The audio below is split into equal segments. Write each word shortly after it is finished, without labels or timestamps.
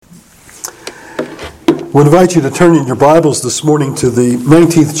would invite you to turn in your Bibles this morning to the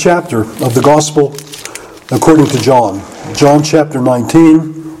 19th chapter of the Gospel according to John. John chapter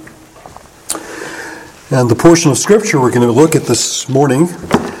 19. And the portion of Scripture we're going to look at this morning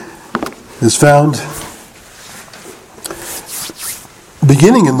is found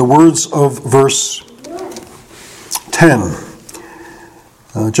beginning in the words of verse 10.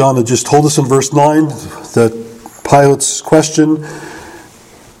 John had just told us in verse 9 that Pilate's question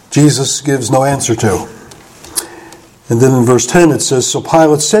Jesus gives no answer to. And then in verse 10 it says, "So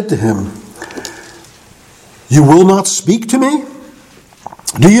Pilate said to him, 'You will not speak to me?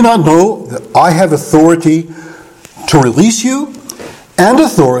 Do you not know that I have authority to release you and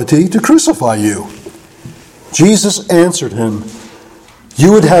authority to crucify you?' Jesus answered him,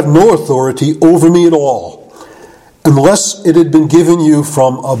 'You would have no authority over me at all, unless it had been given you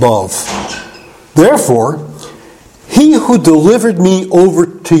from above. Therefore, he who delivered me over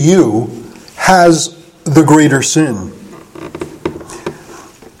to you has the greater sin.'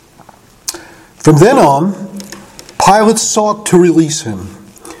 From then on, Pilate sought to release him.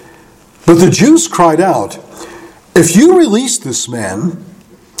 But the Jews cried out, 'If you release this man,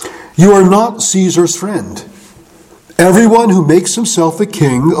 you are not Caesar's friend. Everyone who makes himself a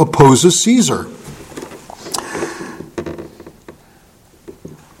king opposes Caesar.'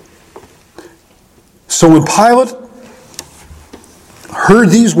 So when Pilate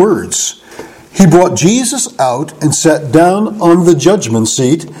heard these words, he brought Jesus out and sat down on the judgment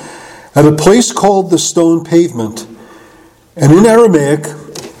seat at a place called the Stone Pavement, and in Aramaic,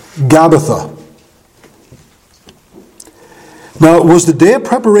 Gabbatha. Now it was the day of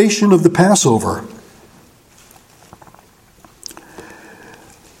preparation of the Passover.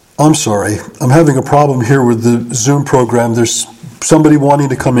 I'm sorry, I'm having a problem here with the Zoom program. There's somebody wanting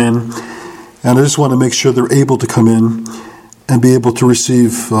to come in, and I just want to make sure they're able to come in and be able to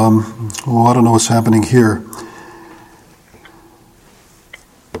receive, I don't know what's happening here.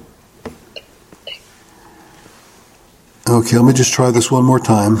 Okay, let me just try this one more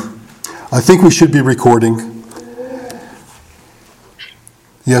time. I think we should be recording.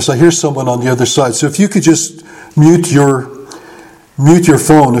 Yes, I hear someone on the other side. So if you could just mute your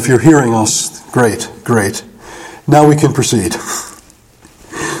phone if you're hearing us. Great. Now we can proceed.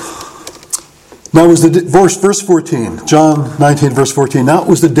 Now it was verse 14, John 19, verse 14. Now it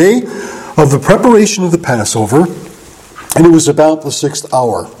was the day of the preparation of the Passover, and it was about the 6th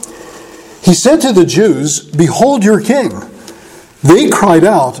hour. He said to the Jews, 'Behold your king.' They cried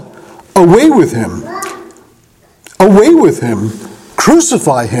out, 'Away with him! Away with him!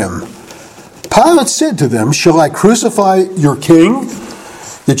 Crucify him!' Pilate said to them, 'Shall I crucify your king?'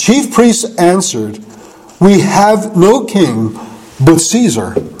 The chief priests answered, 'We have no king but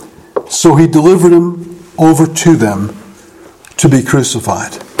Caesar.' So he delivered him over to them to be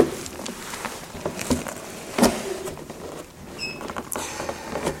crucified."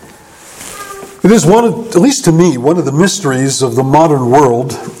 It is at least to me, one of the mysteries of the modern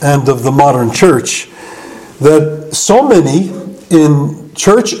world and of the modern church that so many in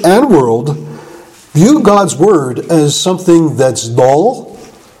church and world view God's Word as something that's dull,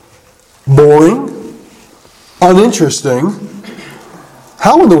 boring, uninteresting.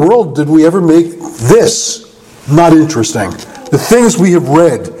 How in the world did we ever make this not interesting? The things we have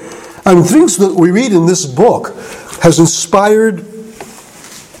read and things that we read in this book has inspired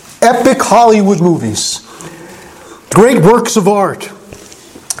epic Hollywood movies, great works of art,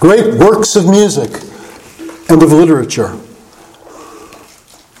 great works of music and of literature.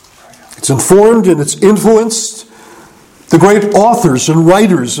 It's informed and it's influenced the great authors and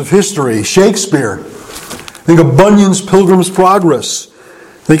writers of history. Shakespeare. Think of Bunyan's Pilgrim's Progress.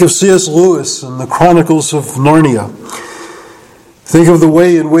 Think of C.S. Lewis and the Chronicles of Narnia. Think of the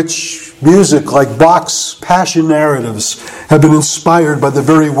way in which music like Bach's Passion narratives have been inspired by the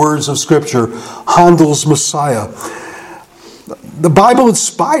very words of Scripture. Handel's Messiah. The Bible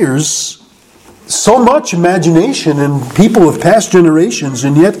inspires so much imagination in people of past generations,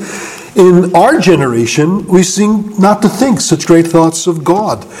 and yet in our generation we seem not to think such great thoughts of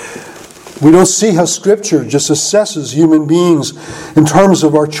God. We don't see how Scripture just assesses human beings in terms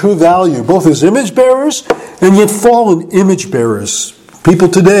of our true value, both as image bearers and yet fallen image bearers. People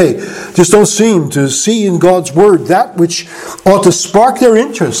today just don't seem to see in God's Word that which ought to spark their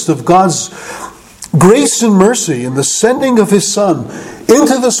interest of God's grace and mercy in the sending of His Son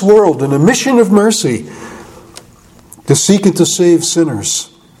into this world in a mission of mercy to seek and to save sinners.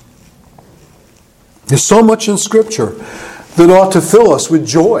 There's so much in Scripture that ought to fill us with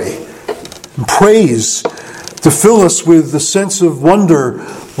joy and praise, to fill us with the sense of wonder,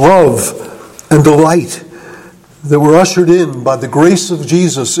 love, and delight that we're ushered in by the grace of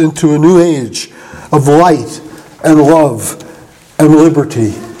Jesus into a new age, of light and love and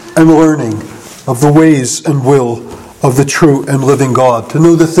liberty and learning of the ways and will of the true and living God, to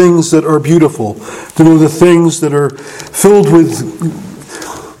know the things that are beautiful, to know the things that are filled with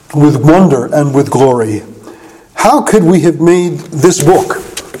wonder and with glory. How could we have made this book,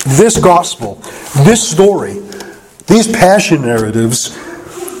 this gospel, this story, these passion narratives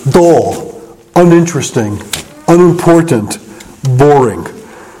dull, uninteresting, unimportant, boring?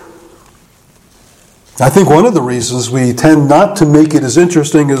 I think one of the reasons we tend not to make it as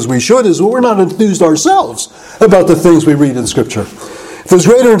interesting as we should is we're not enthused ourselves about the things we read in Scripture. If there's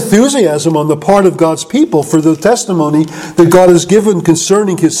greater enthusiasm on the part of God's people for the testimony that God has given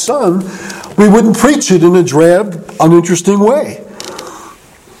concerning His Son, we wouldn't preach it in a drab, uninteresting way.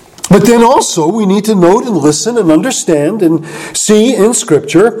 But then also we need to note and listen and understand and see in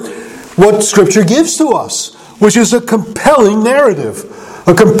Scripture what Scripture gives to us, which is a compelling narrative,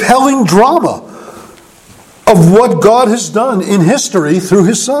 a compelling drama of what God has done in history through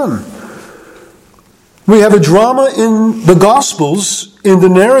His Son. We have a drama in the Gospels, in the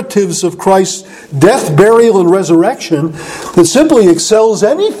narratives of Christ's death, burial, and resurrection that simply excels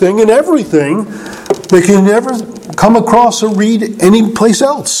anything and everything that you never come across or read anyplace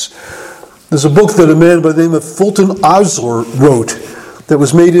else. There's a book that a man by the name of Fulton Osler wrote that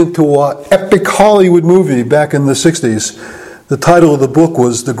was made into an epic Hollywood movie back in the 60s. The title of the book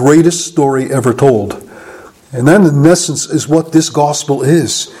was The Greatest Story Ever Told. And that, in essence, is what this gospel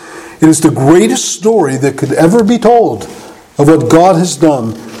is. It is the greatest story that could ever be told of what God has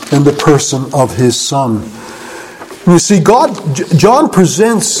done in the person of His Son. And you see, John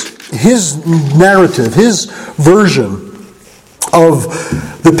presents his narrative, his version of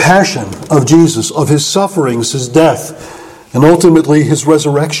the passion of Jesus, of His sufferings, His death, and ultimately His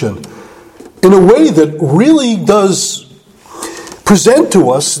resurrection, in a way that really does present to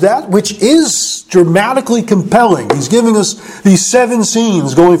us that which is dramatically compelling. He's giving us these 7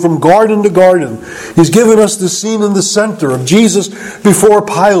 scenes going from garden to garden. He's given us the scene in the center of Jesus before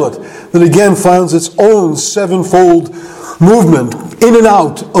Pilate that again finds its own 7-fold movement in and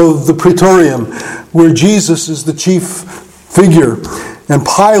out of the praetorium, where Jesus is the chief figure and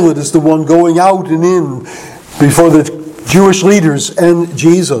Pilate is the one going out and in before the Jewish leaders and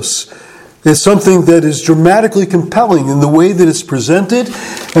Jesus. It's something that is dramatically compelling in the way that it's presented,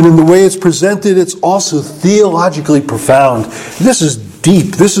 and in the way it's presented, it's also theologically profound. This is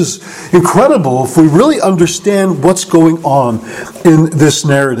deep. This is incredible if we really understand what's going on in this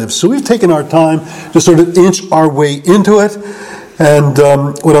narrative. So we've taken our time to sort of inch our way into it, and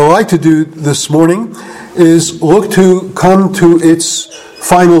what I'd like to do this morning is come to its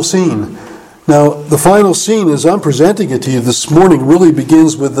final scene. Now, the final scene, as I'm presenting it to you this morning, really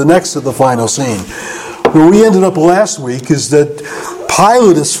begins with the next of the final scene. Where we ended up last week is that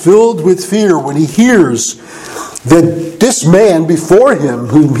Pilate is filled with fear when he hears that this man before him,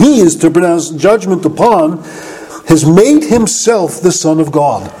 whom he is to pronounce judgment upon, has made himself the Son of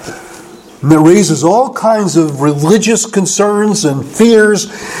God. And that raises all kinds of religious concerns and fears,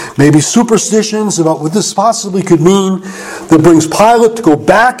 maybe superstitions about what this possibly could mean, that brings Pilate to go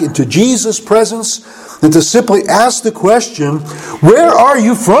back into Jesus' presence and to simply ask the question, "Where are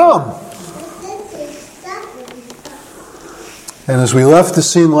you from?" And as we left the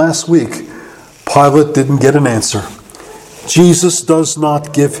scene last week, Pilate didn't get an answer. Jesus does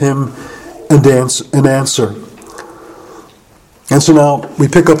not give him an answer. And so now we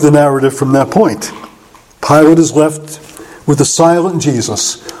pick up the narrative from that point. Pilate is left with a silent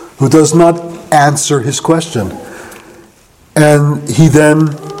Jesus who does not answer his question. And he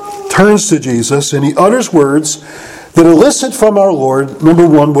then turns to Jesus and he utters words that elicit from our Lord, number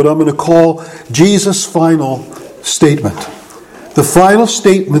one, what I'm going to call Jesus' final statement. The final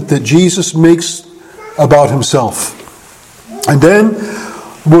statement that Jesus makes about himself. And then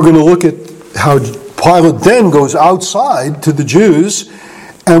we're going to look at how Pilate then goes outside to the Jews,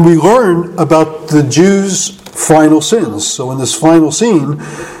 and we learn about the Jews' final sins. So in this final scene,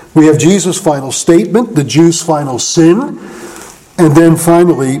 we have Jesus' final statement, the Jews' final sin, and then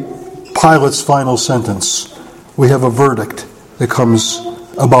finally, Pilate's final sentence. We have a verdict that comes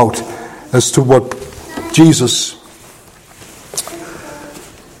about as to what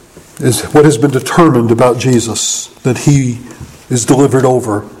has been determined about Jesus, that he is delivered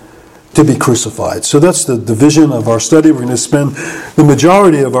over to be crucified. So that's the division of our study. We're going to spend the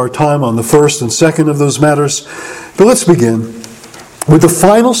majority of our time on the first and second of those matters. But let's begin with the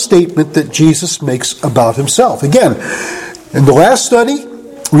final statement that Jesus makes about himself. Again, in the last study,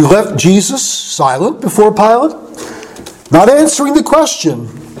 we left Jesus silent before Pilate, not answering the question,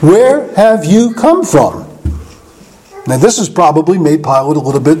 "Where have you come from?" Now this has probably made Pilate a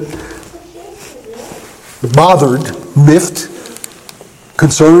little bit bothered, miffed,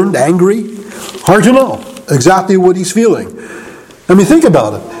 concerned, angry? Hard to know exactly what he's feeling. I mean, think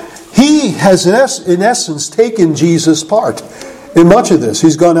about it. He has, in essence, taken Jesus' part in much of this.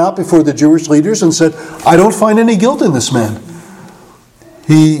 He's gone out before the Jewish leaders and said, I don't find any guilt in this man.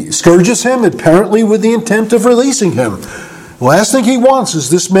 He scourges him, apparently with the intent of releasing him. The last thing he wants is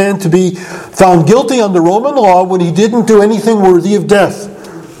this man to be found guilty under Roman law when he didn't do anything worthy of death.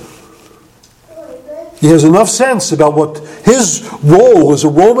 He has enough sense about what his role as a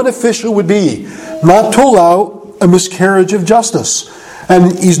Roman official would be, not to allow a miscarriage of justice.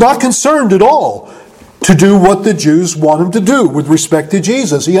 And he's not concerned at all to do what the Jews want him to do with respect to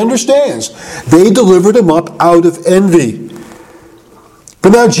Jesus. He understands. They delivered him up out of envy.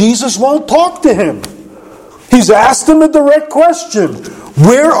 But now Jesus won't talk to him. He's asked him a direct question.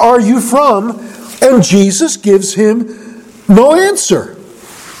 Where are you from? And Jesus gives him no answer.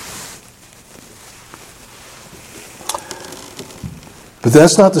 But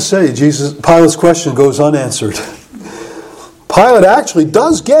that's not to say Pilate's question goes unanswered. Pilate actually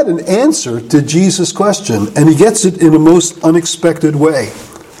does get an answer to Jesus' question, and he gets it in a most unexpected way.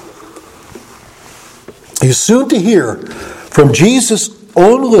 He's soon to hear from Jesus'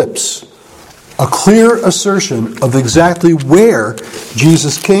 own lips a clear assertion of exactly where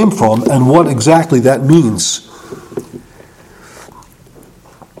Jesus came from and what exactly that means.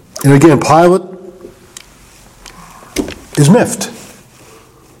 And again, Pilate is miffed.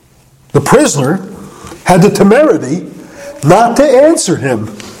 The prisoner had the temerity not to answer him.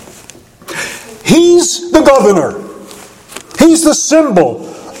 He's the governor. He's the symbol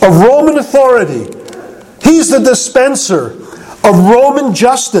of Roman authority. He's the dispenser of Roman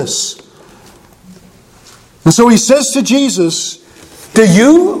justice. And so he says to Jesus, do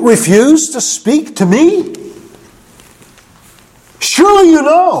you refuse to speak to me? Surely you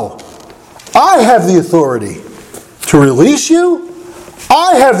know I have the authority to release you.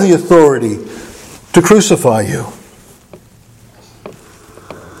 I have the authority to crucify you.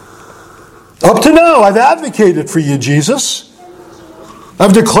 Up to now, I've advocated for you, Jesus.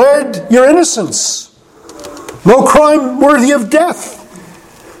 I've declared your innocence. No crime worthy of death.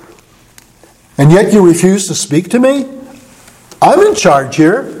 And yet you refuse to speak to me? I'm in charge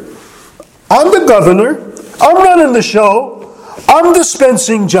here. I'm the governor. I'm running the show. I'm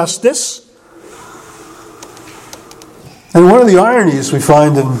dispensing justice. And one of the ironies we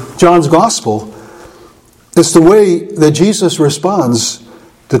find in John's Gospel is the way that Jesus responds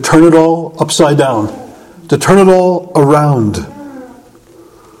to turn it all upside down, to turn it all around.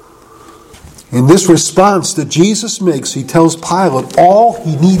 In this response that Jesus makes, he tells Pilate all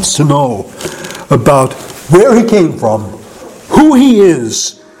he needs to know about where he came from, who he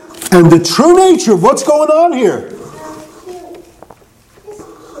is, and the true nature of what's going on here.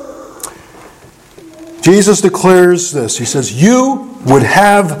 Jesus declares this. He says, you would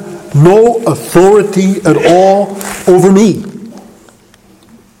have no authority at all over me.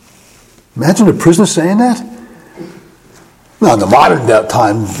 Imagine a prisoner saying that. Now, in the modern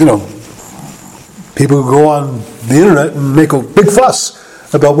time, people go on the internet and make a big fuss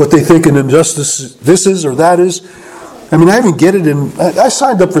about what they think an injustice this is or that is. I mean, I even get it I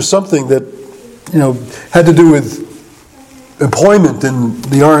signed up for something that, had to do with employment in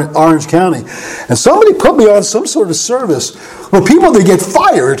the Orange County. And somebody put me on some sort of service where people that get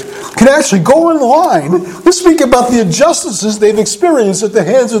fired can actually go online and speak about the injustices they've experienced at the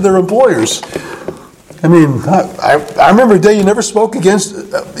hands of their employers. I mean, I remember a day you never spoke up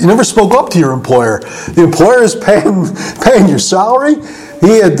to your employer. The employer is paying your salary.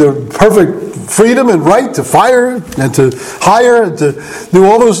 He had the perfect freedom and right to fire and to hire and to do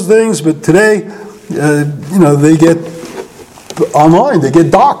all those things. But today, they get online, they get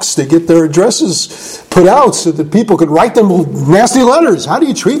doxxed, they get their addresses put out so that people can write them nasty letters. How do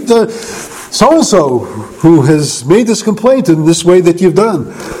you treat the so-and-so who has made this complaint in this way that you've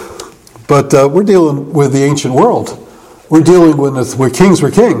done? But we're dealing with the ancient world. We're dealing with where kings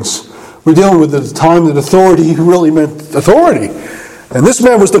were kings. We're dealing with the time that authority really meant authority. And this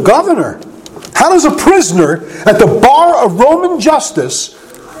man was the governor. How does a prisoner at the bar of Roman justice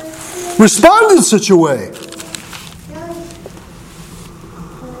respond in such a way?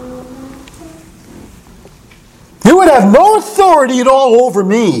 You would have no authority at all over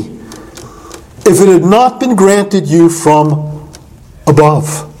me if it had not been granted you from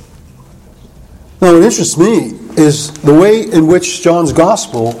above. Now, what interests me is the way in which John's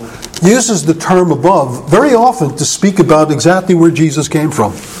Gospel uses the term above very often to speak about exactly where Jesus came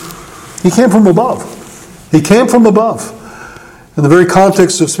from. He came from above. He came from above. In the very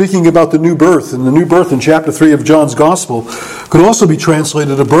context of speaking about the new birth, and the new birth in chapter 3 of John's Gospel could also be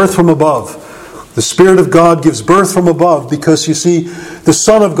translated a birth from above. The Spirit of God gives birth from above because, you see, the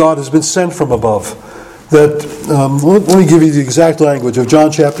Son of God has been sent from above. Let me give you the exact language of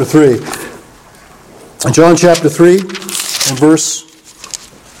John chapter 3. In John chapter 3 and verse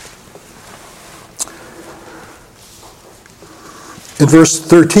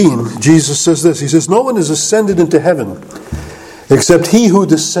 13, Jesus says this. He says, "No one has ascended into heaven except he who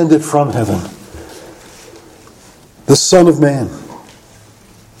descended from heaven, the Son of Man."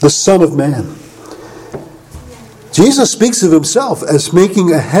 The Son of Man. Jesus speaks of himself as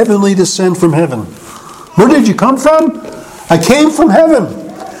making a heavenly descent from heaven. Where did you come from? I came from heaven.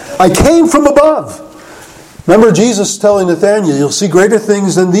 I came from above. Remember Jesus telling Nathanael, "You'll see greater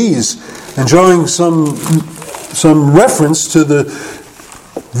things than these," and drawing some reference to the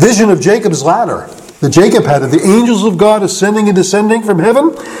vision of Jacob's ladder that Jacob had of the angels of God ascending and descending from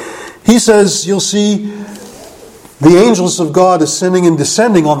heaven. He says you'll see the angels of God ascending and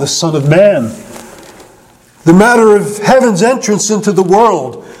descending on the Son of Man. The matter of heaven's entrance into the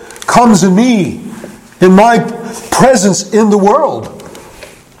world comes in me, in my presence in the world.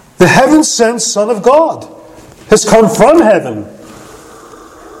 The heaven-sent Son of God has come from heaven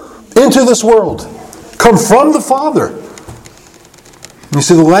into this world, come from the Father. You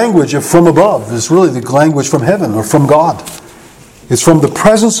see, the language of from above is really the language from heaven or from God. It's from the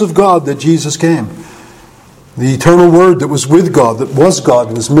presence of God that Jesus came. The eternal Word that was with God, that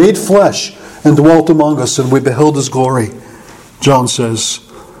was made flesh and dwelt among us, and we beheld His glory, John says.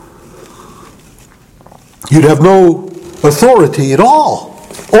 You'd have no authority at all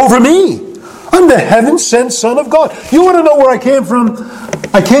over me. I'm the heaven-sent Son of God. You want to know where I came from?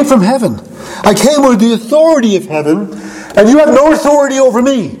 I came from heaven. I came with the authority of heaven, and you have no authority over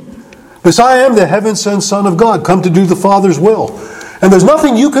me. Because I am the heaven-sent Son of God, come to do the Father's will. And there's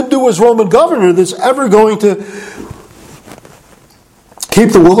nothing you can do as Roman governor that's ever going to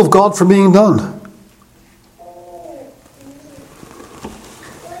keep the will of God from being done.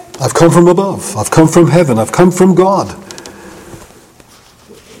 I've come from above. I've come from heaven. I've come from God.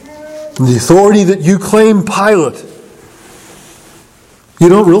 And the authority that you claim, Pilate, you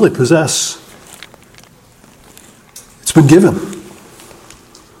don't really possess. It's been given.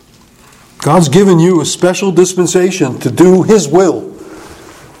 God's given you a special dispensation to do His will.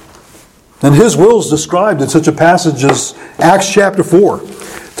 And His will is described in such a passage as Acts chapter 4.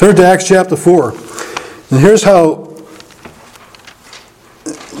 Turn to Acts chapter 4. And here's how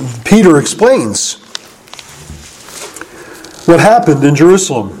Peter explains what happened in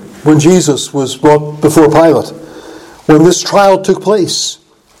Jerusalem when Jesus was brought before Pilate, when this trial took place.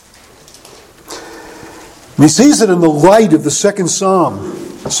 And he sees it in the light of the second Psalm,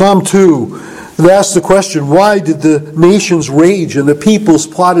 Psalm 2. It asks the question, why did the nations rage and the peoples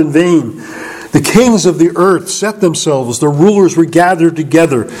plot in vain? The kings of the earth set themselves, the rulers were gathered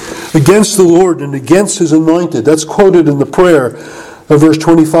together against the Lord and against His anointed. That's quoted in the prayer of verse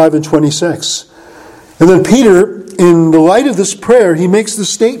 25 and 26. And then Peter, in the light of this prayer, he makes this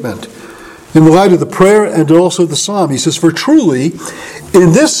statement. In the light of the prayer and also the psalm, he says, "For truly,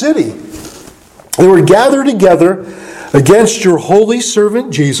 in this city, they were gathered together against your holy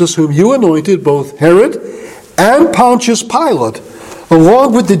servant Jesus, whom you anointed, both Herod and Pontius Pilate,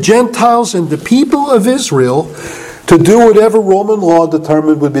 along with the Gentiles and the people of Israel, to do whatever Roman law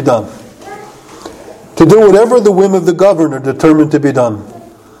determined would be done." To do whatever the whim of the governor determined to be done.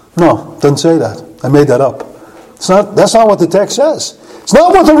 No, it doesn't say that. I made that up. That's not what the text says. It's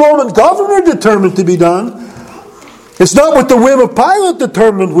not what the Roman governor determined to be done. It's not what the whim of Pilate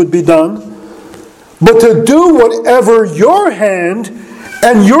determined would be done. But to do whatever your hand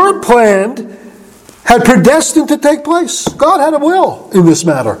and your plan had predestined to take place. God had a will in this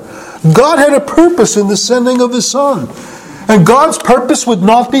matter. God had a purpose in the sending of His Son. And God's purpose would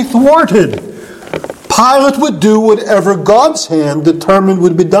not be thwarted. Pilate would do whatever God's hand determined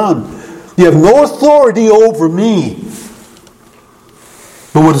would be done. You have no authority over me.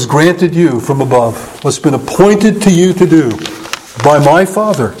 But what is granted you from above, what's been appointed to you to do by my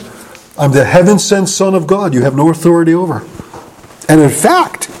Father, I'm the heaven-sent Son of God. You have no authority over. And in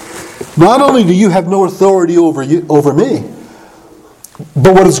fact, not only do you have no authority over me,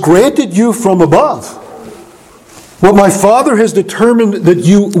 but what is granted you from above, what my Father has determined that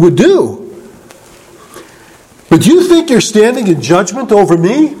you would do. But you think you're standing in judgment over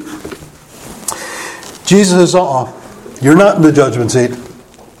me? Jesus says, you're not in the judgment seat.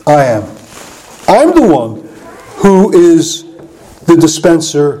 I am. I'm the one who is the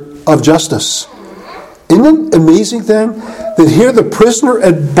dispenser of justice. Isn't it amazing then that here the prisoner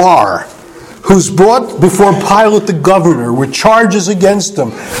at bar who's brought before Pilate the governor with charges against him.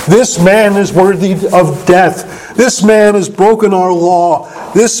 This man is worthy of death. This man has broken our law.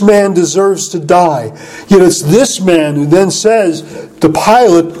 This man deserves to die. Yet it's this man who then says to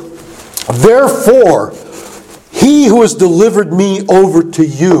Pilate, therefore, he who has delivered me over to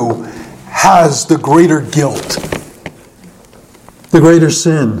you has the greater guilt, the greater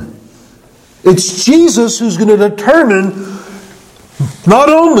sin. It's Jesus who's going to determine not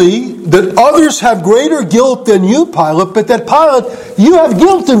only that others have greater guilt than you, Pilate, but that Pilate, you have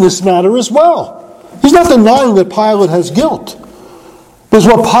guilt in this matter as well. He's not denying that Pilate has guilt. Because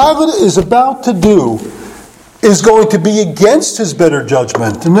what Pilate is about to do is going to be against his better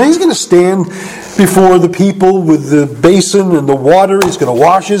judgment. And he's going to stand before the people with the basin and the water. He's going to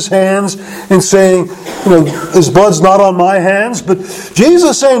wash his hands and saying, his blood's not on my hands. But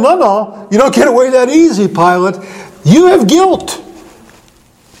Jesus is saying, no, you don't get away that easy, Pilate. You have guilt.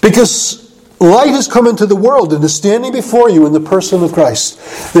 Because light has come into the world and is standing before you in the person of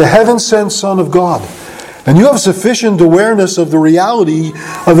Christ, the heaven-sent Son of God. And you have sufficient awareness of the reality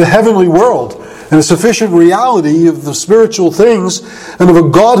of the heavenly world and a sufficient reality of the spiritual things and of a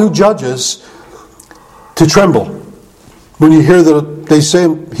God who judges to tremble when you hear that they say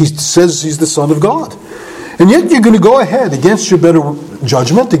he says he's the Son of God. And yet you're going to go ahead against your better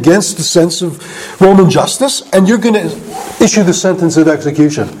judgment, against the sense of Roman justice, and you're going to issue the sentence of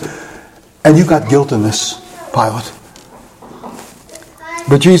execution. And you've got guilt in this, Pilate.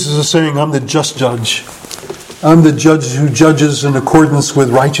 But Jesus is saying, I'm the just judge. I'm the judge who judges in accordance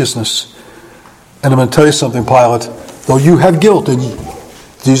with righteousness. And I'm going to tell you something, Pilate. Though you have guilt, and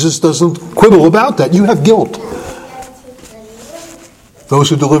Jesus doesn't quibble about that, you have guilt.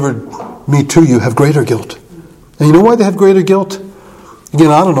 Those who delivered me to you have greater guilt. And you know why they have greater guilt? Again,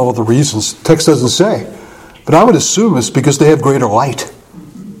 I don't know all the reasons. The text doesn't say. But I would assume it's because they have greater light.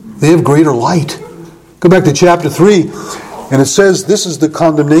 They have greater light. Go back to chapter 3, and it says, this is the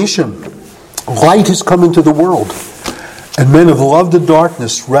condemnation. Light has come into the world, and men have loved the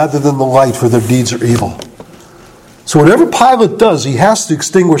darkness rather than the light, for their deeds are evil. So whatever Pilate does, he has to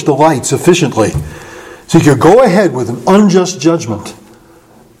extinguish the light sufficiently. So he could go ahead with an unjust judgment,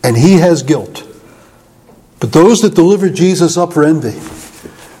 and he has guilt. But those that delivered Jesus up for envy,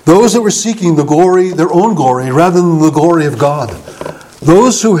 those that were seeking the glory, their own glory, rather than the glory of God,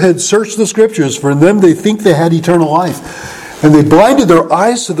 those who had searched the Scriptures, for in them they think they had eternal life, and they blinded their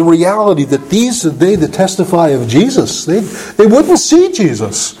eyes to the reality that these are they that testify of Jesus. They wouldn't see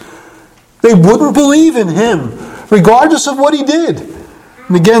Jesus. They wouldn't believe in him, regardless of what he did.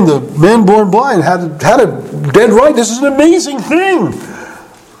 And again, the man born blind had a dead right. This is an amazing thing.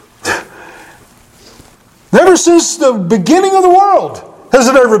 Never since the beginning of the world has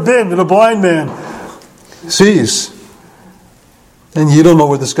it ever been that a blind man sees. And you don't know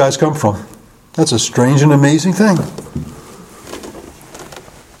where this guy's come from. That's a strange and amazing thing.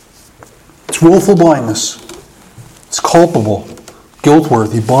 It's willful blindness. It's culpable,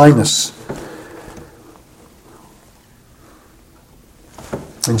 guilt-worthy blindness.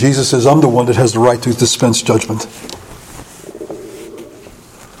 And Jesus says, I'm the one that has the right to dispense judgment.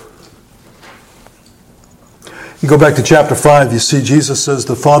 You go back to chapter 5, you see Jesus says,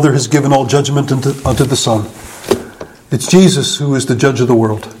 the Father has given all judgment unto the Son. It's Jesus who is the judge of the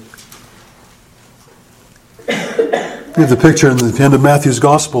world. You have the picture in the end of Matthew's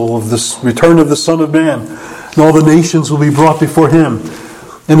Gospel of this return of the Son of Man. And all the nations will be brought before him.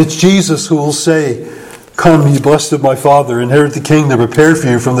 And it's Jesus who will say, come, ye blessed of my Father, inherit the kingdom prepared for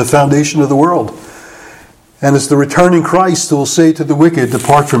you from the foundation of the world. And it's the returning Christ who will say to the wicked,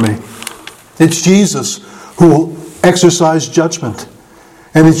 depart from me. It's Jesus who will exercise judgment.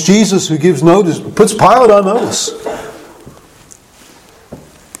 And it's Jesus who gives notice, puts Pilate on notice,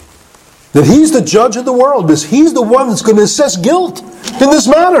 that he's the judge of the world, because he's the one that's going to assess guilt in this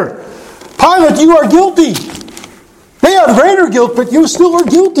matter. Pilate, you are guilty. They have greater guilt, but you still are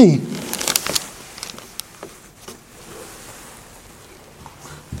guilty.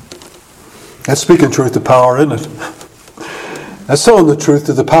 That's speaking truth to power, isn't it? That's telling the truth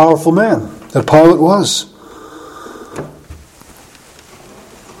to the powerful man that Pilate was.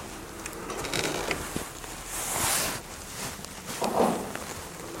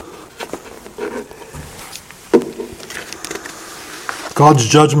 God's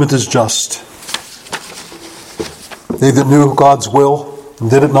judgment is just. They that knew God's will and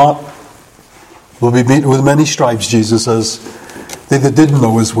did it not will be beaten with many stripes, Jesus says. They that didn't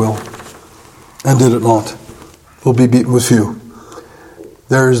know his will and did it not will be beaten with few.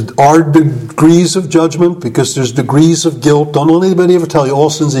 There are degrees of judgment because there's degrees of guilt. Don't let anybody ever tell you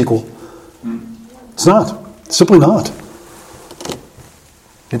all sin's equal. It's not. It's simply not.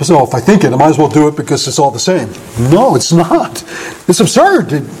 People say, if I think it, I might as well do it because it's all the same. No, it's not. It's absurd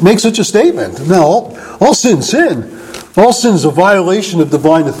to make such a statement. No, all sin's sin. All sin is a violation of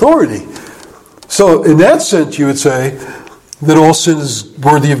divine authority. So in that sense, you would say that all sin is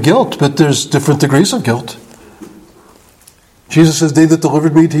worthy of guilt, but there's different degrees of guilt. Jesus says, they that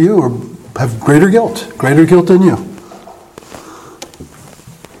delivered me to you have greater guilt than you.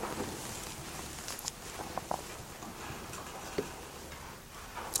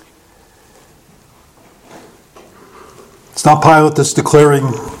 It's not Pilate that's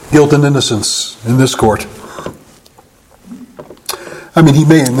declaring guilt and innocence in this court. I mean, he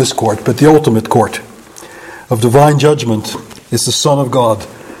may in this court, but the ultimate court of divine judgment is the Son of God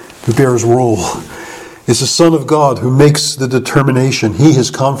who bears rule. It's the Son of God who makes the determination. He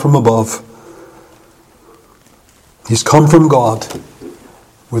has come from above. He's come from God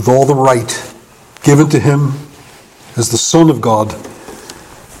with all the right given to him as the Son of God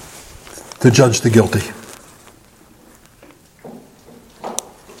to judge the guilty.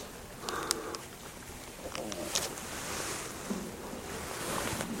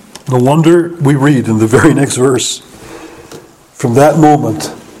 No wonder we read in the very next verse, from that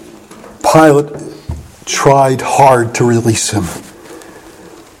moment, Pilate tried hard to release him.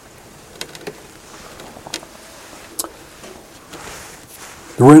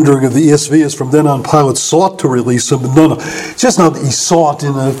 The rendering of the ESV is, from then on, Pilate sought to release him. But no. It's just not that he sought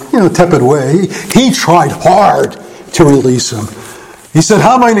in a tepid way. He tried hard to release him. He said,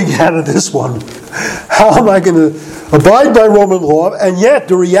 how am I going to get out of this one? How am I going to abide by Roman law? And yet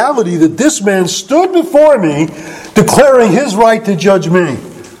the reality that this man stood before me declaring his right to judge me.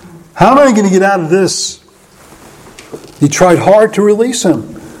 How am I going to get out of this? He tried hard to release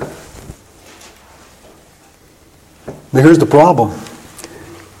him. But here's the problem.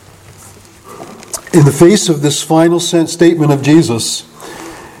 In the face of this final statement of Jesus,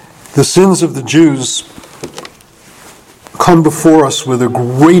 the sins of the Jews come before us with a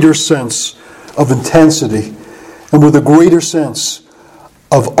greater sense of intensity and with a greater sense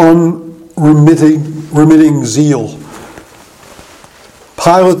of unremitting zeal.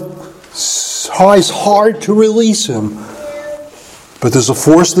 Pilate tries hard to release him, but there's a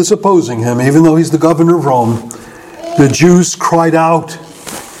force that's opposing him, even though he's the governor of Rome. The Jews cried out,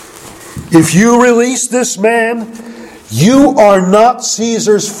 if you release this man, you are not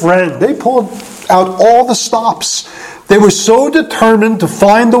Caesar's friend. They pulled out all the stops. They were so determined to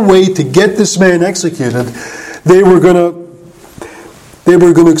find a way to get this man executed, they were going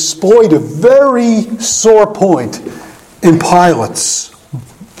to exploit a very sore point in Pilate's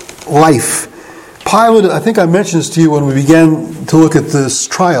life. Pilate, I think I mentioned this to you when we began to look at this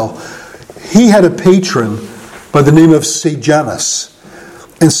trial. He had a patron by the name of Sejanus.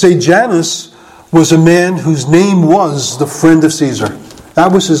 And Sejanus was a man whose name was the friend of Caesar.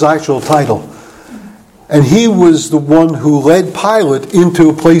 That was his actual title. And he was the one who led Pilate into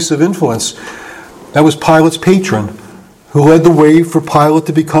a place of influence. That was Pilate's patron, who led the way for Pilate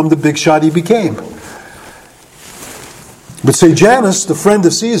to become the big shot he became. But Sejanus, the friend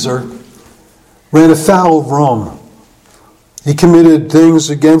of Caesar, ran afoul of Rome. He committed things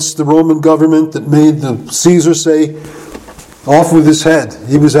against the Roman government that made the Caesar say, off with his head.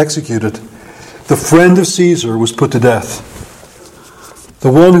 He was executed. The friend of Caesar was put to death. The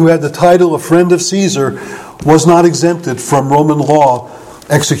one who had the title of friend of Caesar was not exempted from Roman law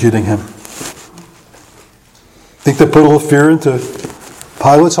executing him. Think that put a little fear into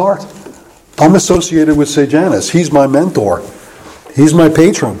Pilate's heart? I'm associated with Sejanus. He's my mentor. He's my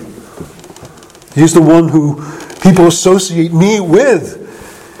patron. He's the one who people associate me with.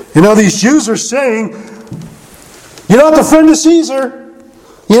 These Jews are saying, you're not the friend of Caesar.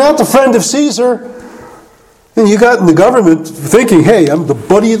 You're not the friend of Caesar. And you got in the government thinking, hey, I'm the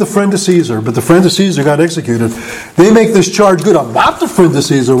buddy of the friend of Caesar, but the friend of Caesar got executed. They make this charge good. I'm not the friend of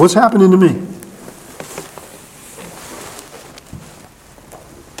Caesar. What's happening to me?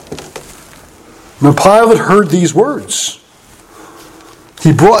 When Pilate heard these words,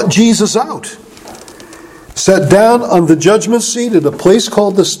 he brought Jesus out, sat down on the judgment seat at a place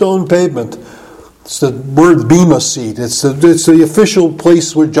called the Stone Pavement. It's the word Bema seat. It's the official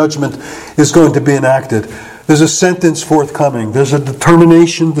place where judgment is going to be enacted. There's a sentence forthcoming. There's a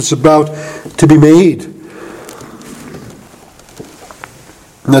determination that's about to be made.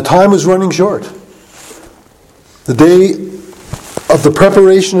 And the time was running short. The day of the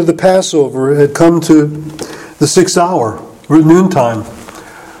preparation of the Passover had come to the 6th hour. We're at noontime.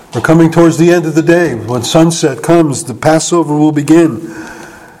 We're coming towards the end of the day. When sunset comes, the Passover will begin.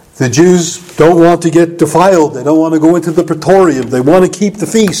 The Jews don't want to get defiled. They don't want to go into the praetorium. They want to keep the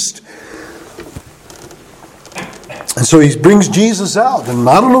feast. And so he brings Jesus out. And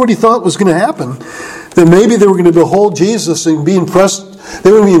I don't know what he thought was going to happen. That maybe they were going to behold Jesus and be impressed.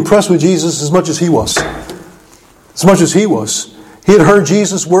 They were going to be impressed with Jesus as much as he was. As much as he was. He had heard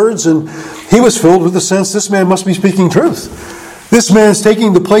Jesus' words and he was filled with the sense this man must be speaking truth. This man is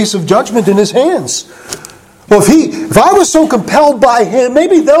taking the place of judgment in his hands. Well, if I was so compelled by him,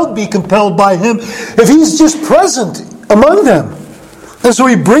 maybe they'll be compelled by him if he's just present among them. And so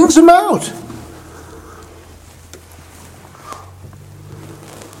he brings him out.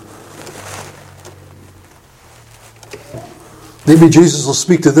 Maybe Jesus will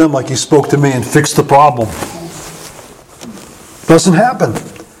speak to them like he spoke to me and fix the problem. Doesn't happen.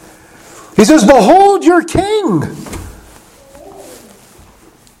 He says, behold your king.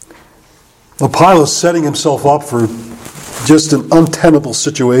 Well, Pilate's setting himself up for just an untenable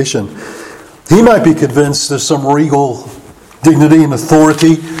situation. He might be convinced there's some regal dignity and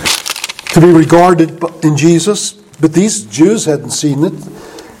authority to be regarded in Jesus, but these Jews hadn't seen it.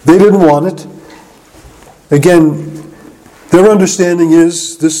 They didn't want it. Again, their understanding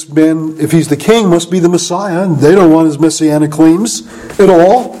is this man, if he's the king, must be the Messiah. And they don't want his messianic claims at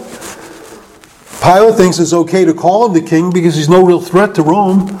all. Pilate thinks it's okay to call him the king because he's no real threat to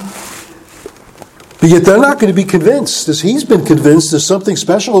Rome. But yet they're not going to be convinced, as he's been convinced, there's something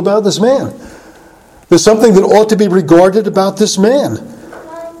special about this man. There's something that ought to be regarded about this man.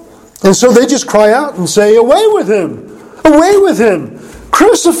 And so they just cry out and say, away with him! Away with him!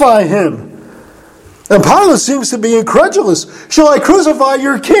 Crucify him! And Pilate seems to be incredulous. Shall I crucify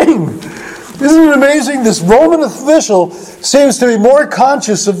your king? Isn't it amazing? This Roman official seems to be more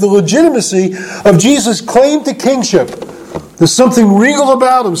conscious of the legitimacy of Jesus' claim to kingship. There's something regal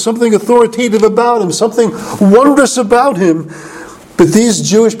about him, something authoritative about him, something wondrous about him. But these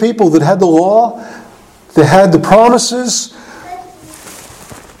Jewish people that had the law, that had the promises,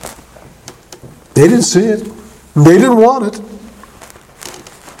 they didn't see it. They didn't want it.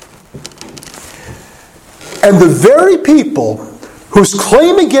 And the very people whose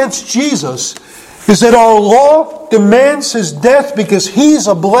claim against Jesus is that our law demands his death because he's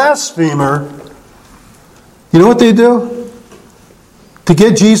a blasphemer, you know what they do? To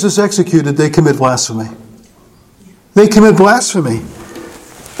get Jesus executed, they commit blasphemy. They commit blasphemy.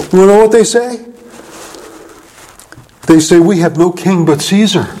 You know what they say? They say, we have no king but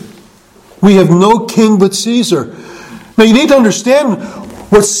Caesar. We have no king but Caesar. Now you need to understand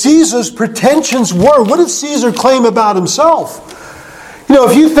what Caesar's pretensions were. What did Caesar claim about himself? You know,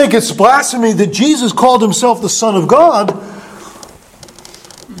 if you think it's blasphemy that Jesus called himself the Son of God,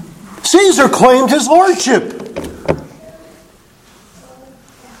 Caesar claimed his lordship.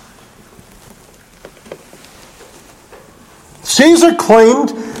 Caesar claimed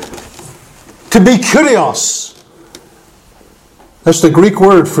to be Kyrios. That's the Greek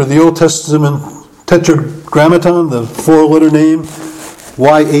word for the Old Testament tetragrammaton, the four-letter name.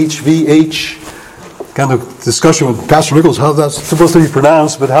 YHVH, kind of discussion with Pastor Nichols how that's supposed to be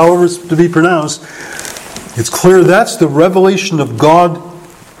pronounced, but however it's to be pronounced, it's clear that's the revelation of God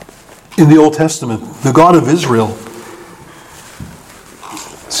in the Old Testament, the God of Israel.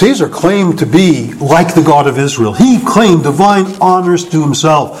 Caesar claimed to be like the God of Israel. He claimed divine honors to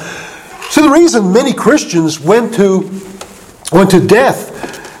himself. So the reason many Christians went to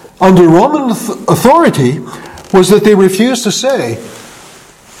death under Roman authority was that they refused to say,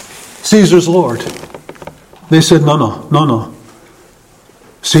 Caesar's Lord. They said, no.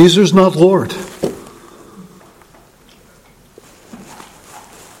 Caesar's not Lord.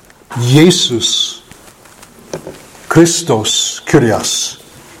 Jesus Christos Kyrios.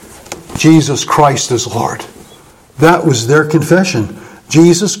 Jesus Christ is Lord. That was their confession.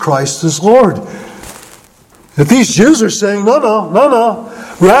 Jesus Christ is Lord. If these Jews are saying, no.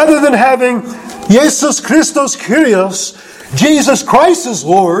 Rather than having Jesus Christos Kyrios, Jesus Christ is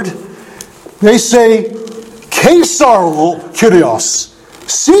Lord, they say, Caesar Kyrios,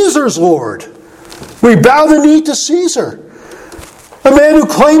 Caesar's Lord. We bow the knee to Caesar. A man who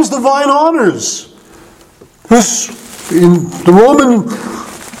claims divine honors, who's in the Roman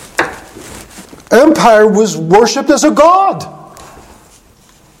Empire was worshipped as a god.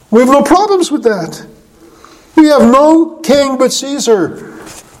 We have no problems with that. We have no king but Caesar.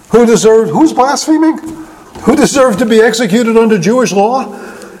 Who's blaspheming? Who deserved to be executed under Jewish law?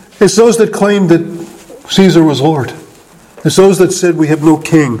 It's those that claimed that Caesar was Lord. It's those that said we have no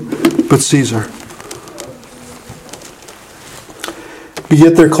king but Caesar. But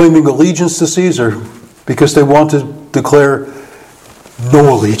yet they're claiming allegiance to Caesar because they want to declare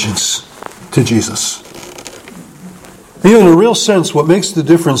no allegiance to Jesus. You know, in a real sense, what makes the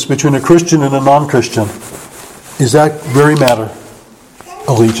difference between a Christian and a non-Christian is that very matter,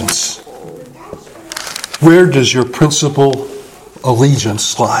 allegiance. Where does your principal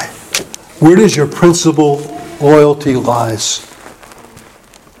allegiance lie? Where does your principal loyalty lies?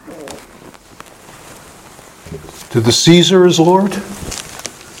 To the Caesar as Lord?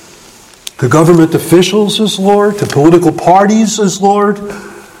 To government officials as Lord? To political parties as Lord?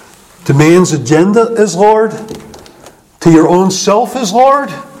 To man's agenda as Lord? To your own self as Lord?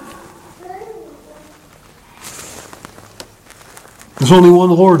 There's only one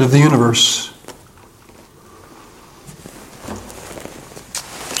Lord of the universe.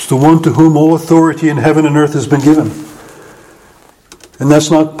 It's the one to whom all authority in heaven and earth has been given. And that's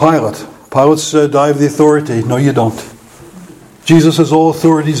not Pilate. Pilate said, I have the authority. No, you don't. Jesus says, all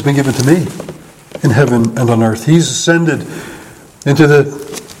authority has been given to me in heaven and on earth. He's ascended into the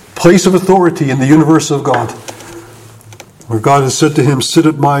place of authority in the universe of God, where God has said to him, sit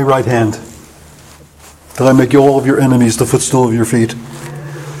at my right hand, till I make you all of your enemies the footstool of your feet.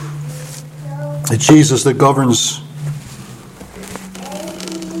 It's Jesus that governs.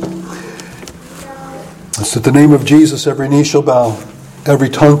 It's at the name of Jesus every knee shall bow, every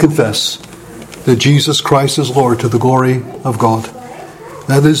tongue confess that Jesus Christ is Lord, to the glory of God.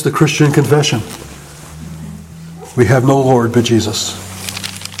 That is the Christian confession. We have no Lord but Jesus.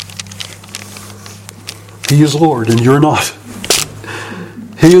 He is Lord and you're not.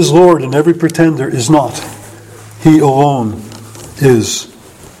 He is Lord and every pretender is not. He alone is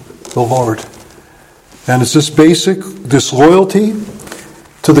the Lord. And it's this basic disloyalty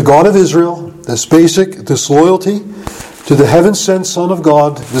to the God of Israel, this basic disloyalty to the heaven-sent Son of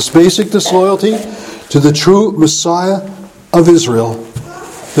God, this basic disloyalty to the true Messiah of Israel,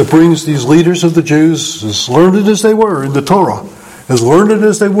 that brings these leaders of the Jews, as learned as they were in the Torah, as learned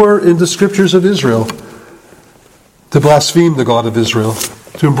as they were in the scriptures of Israel, to blaspheme the God of Israel,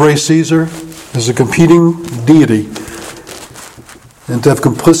 to embrace Caesar as a competing deity, and to have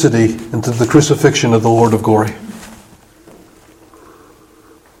complicity into the crucifixion of the Lord of glory.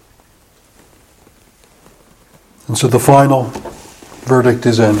 And so the final verdict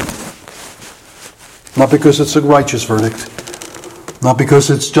is in. Not because it's a righteous verdict, not because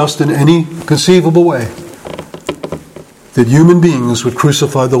it's just in any conceivable way that human beings would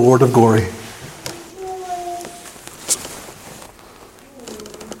crucify the Lord of glory.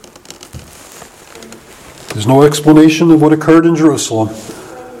 There's no explanation of what occurred in Jerusalem,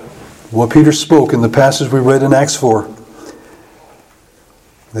 what Peter spoke in the passage we read in Acts 4.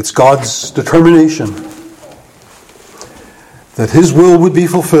 It's God's determination that his will would be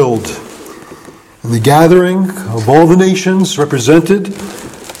fulfilled in the gathering of all the nations represented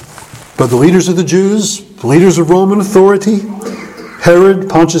by the leaders of the Jews, the leaders of Roman authority, Herod,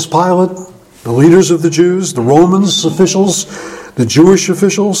 Pontius Pilate, the leaders of the Jews, the Romans officials, the Jewish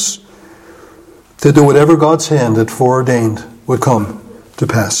officials, to do whatever God's hand had foreordained would come to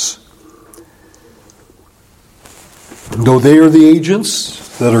pass. And though they are the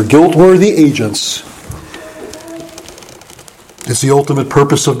agents that are guilt-worthy agents, it's the ultimate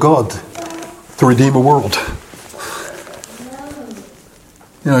purpose of God to redeem a world.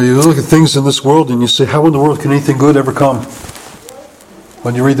 You know, you look at things in this world and you say, how in the world can anything good ever come?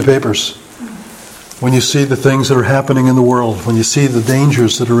 When you read the papers, when you see the things that are happening in the world, when you see the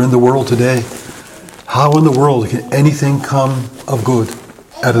dangers that are in the world today, how in the world can anything come of good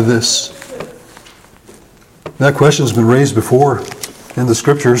out of this? That question has been raised before in the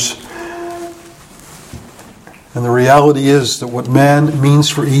scriptures. And the reality is that what man means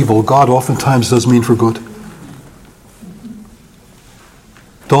for evil, God oftentimes does mean for good.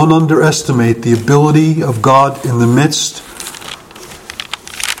 Don't underestimate the ability of God in the midst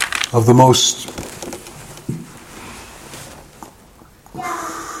of the most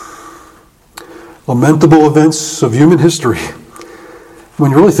lamentable events of human history.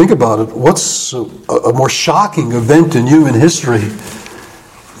 When you really think about it, what's a more shocking event in human history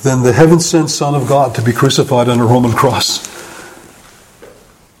than the heaven-sent Son of God to be crucified on a Roman cross?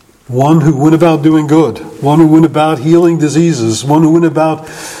 One who went about doing good, one who went about healing diseases, one who went about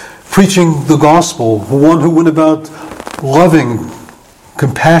preaching the gospel, one who went about loving,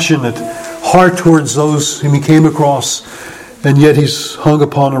 compassionate heart towards those whom he came across, and yet he's hung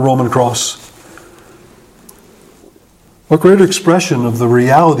upon a Roman cross. What greater expression of the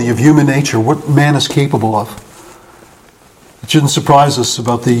reality of human nature, what man is capable of. It shouldn't surprise us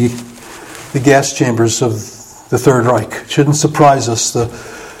about the gas chambers of the Third Reich. It shouldn't surprise us the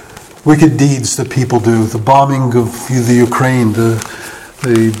wicked deeds that people do, the bombing of the Ukraine, the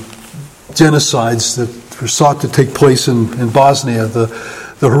genocides that were sought to take place in Bosnia, the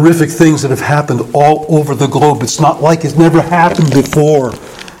horrific things that have happened all over the globe. It's not like it's never happened before.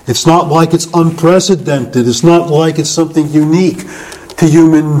 It's not like it's unprecedented. It's not like it's something unique to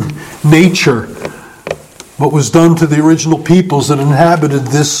human nature. what was done to the original peoples that inhabited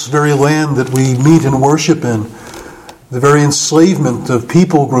this very land that we meet and worship in. The very enslavement of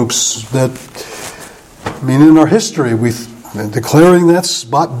people groups that, in our history, we're declaring that's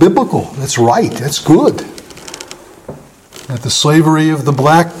biblical. That's right. That's good. That the slavery of the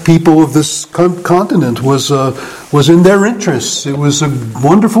black people of this continent was in their interests. It was a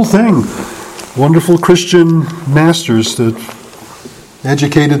wonderful thing. Wonderful Christian masters that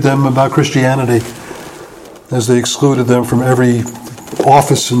educated them about Christianity as they excluded them from every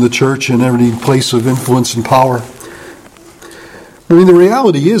office in the church and every place of influence and power. The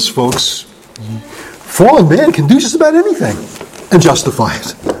reality is, folks, fallen man can do just about anything and justify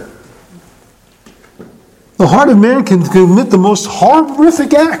it. The heart of man can commit the most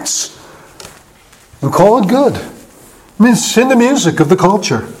horrific acts and call it good. It's in the music of the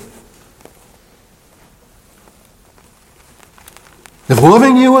culture. If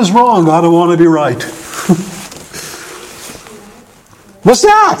loving you is wrong, I don't want to be right. What's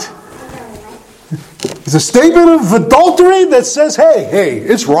that? It's a statement of adultery that says, hey,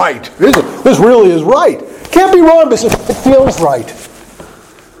 it's right. This really is right. Can't be wrong because it feels right.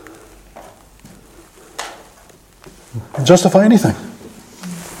 Justify anything.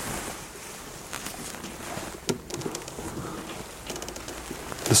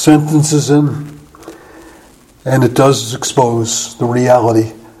 The sentence is in, and it does expose the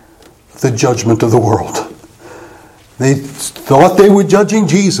reality of the judgment of the world. They thought they were judging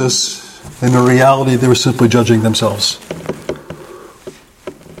Jesus. In reality, they were simply judging themselves.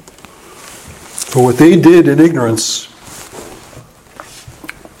 For what they did in ignorance,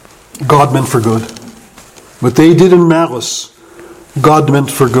 God meant for good. What they did in malice, God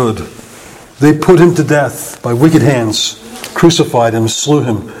meant for good. They put him to death by wicked hands, crucified him, slew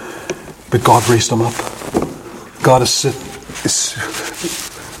him, but God raised him up. God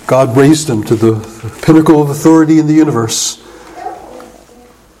raised him to the pinnacle of authority in the universe,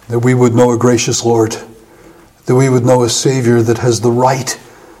 that we would know a gracious Lord, that we would know a Savior that has the right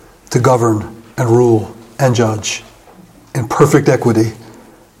to govern and rule and judge in perfect equity,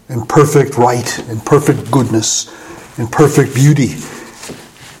 in perfect right, in perfect goodness, in perfect beauty,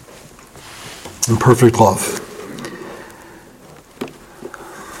 in perfect love.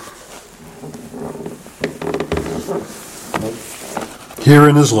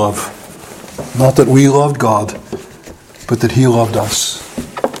 Herein is love, not that we loved God, but that he loved us,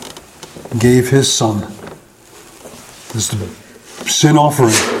 gave his Son as the sin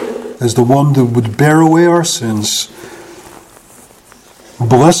offering, as the one that would bear away our sins.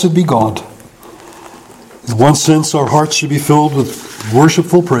 Blessed be God. In one sense, our hearts should be filled with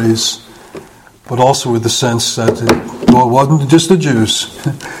worshipful praise, but also with the sense that it wasn't just the Jews,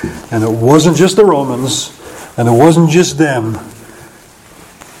 and it wasn't just the Romans, and it wasn't just them.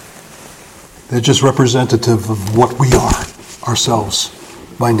 They're just representative of what we are ourselves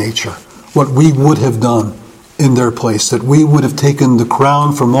by nature. What we would have done in their place. That we would have taken the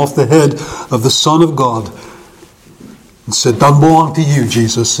crown from off the head of the Son of God and said, doesn't belong to you,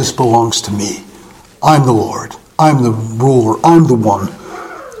 Jesus. This belongs to me. I'm the Lord. I'm the ruler. I'm the one.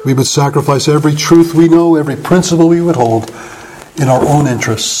 We would sacrifice every truth we know, every principle we would hold in our own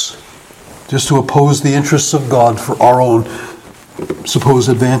interests, just to oppose the interests of God for our own supposed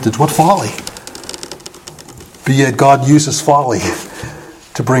advantage. What folly! But yet God uses folly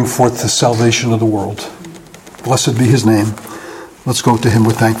to bring forth the salvation of the world. Blessed be his name. Let's go to him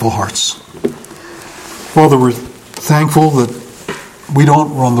with thankful hearts. Father, we're thankful that we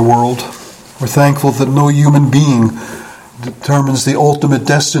don't run the world. We're thankful that no human being determines the ultimate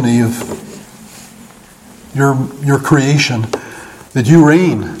destiny of your creation, that you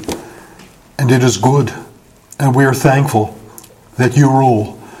reign, and it is good. And we are thankful that you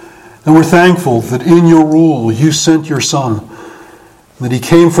rule. And we're thankful that in your rule you sent your Son, that he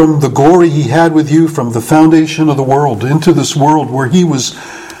came from the glory he had with you from the foundation of the world into this world where he was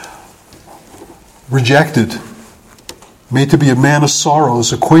rejected, made to be a man of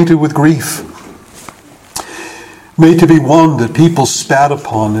sorrows, acquainted with grief, made to be one that people spat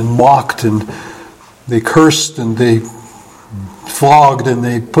upon and mocked, and they cursed and they flogged, and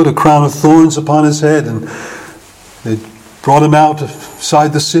they put a crown of thorns upon his head, and they brought him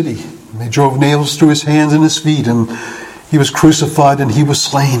outside the city. They drove nails through his hands and his feet, and he was crucified and he was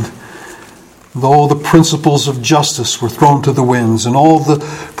slain. And all the principles of justice were thrown to the winds, and all the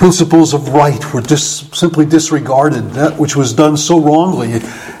principles of right were simply disregarded. That which was done so wrongly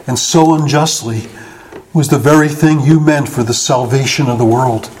and so unjustly was the very thing you meant for the salvation of the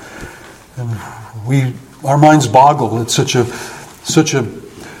world. And our minds boggle at such a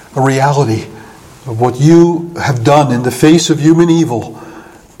reality of what you have done in the face of human evil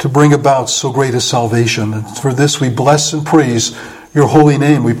to bring about so great a salvation. And for this we bless and praise your holy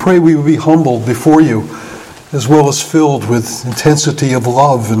name. We pray we will be humbled before you, as well as filled with intensity of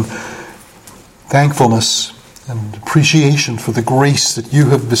love and thankfulness and appreciation for the grace that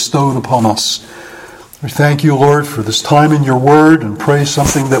you have bestowed upon us. We thank you, Lord, for this time in your word, and pray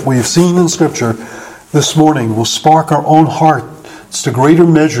something that we have seen in Scripture this morning will spark our own hearts to greater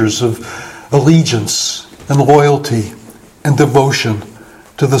measures of allegiance and loyalty and devotion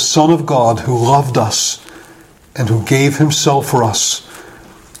to the Son of God who loved us and who gave himself for us.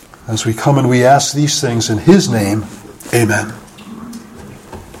 As we come and we ask these things in his name, amen.